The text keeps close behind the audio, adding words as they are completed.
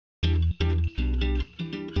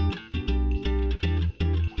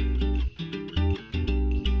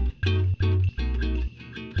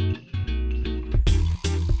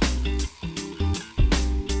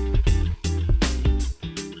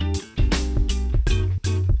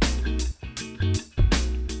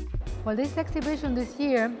Well, this exhibition this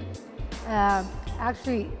year,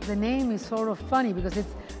 actually the name is sort of funny because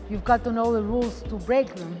you've got to know the rules to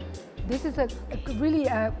break them. This is really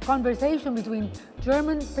a conversation between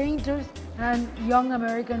German painters and young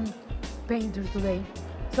American painters today.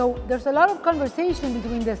 So there's a lot of conversation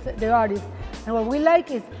between the artists, and what we like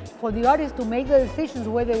is for the artists to make the decisions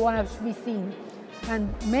where they want to be seen. And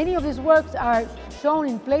many of these works are shown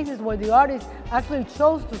in places where the artist actually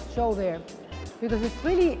chose to show there, because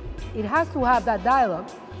it has to have that dialogue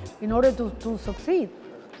in order to succeed.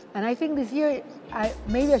 And I think this year,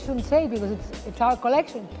 maybe I shouldn't say because it's our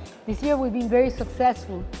collection. This year we've been very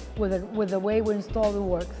successful with the way we install the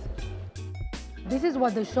works. This is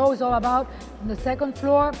what the show is all about. On the second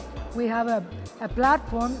floor, we have a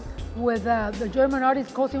platform with the German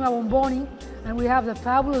artist Cosima Bomboni, and we have the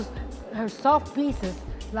fabulous, her soft pieces,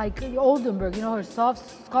 like Oldenburg, you know, her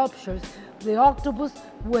soft sculptures. The octopus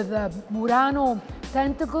with the Murano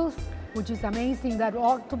tentacles, which is amazing, that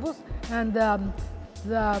octopus, and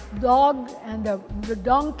the dog and the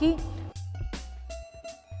donkey.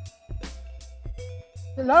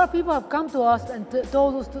 A lot of people have come to us and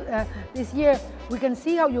told us this year, we can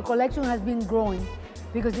see how your collection has been growing,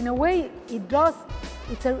 because in a way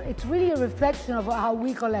it's really a reflection of how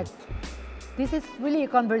we collect. This is really a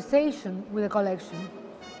conversation with the collection.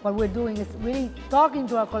 What we're doing is really talking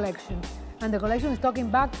to our collection, and the collection is talking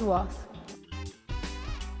back to us.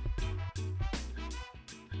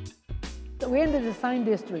 We're in the design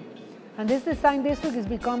district, and this design district is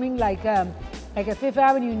becoming like a Fifth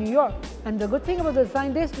Avenue in New York. And the good thing about the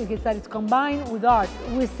design district is that it's combined with art.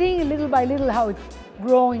 We're seeing little by little how it's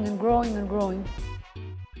growing and growing and growing.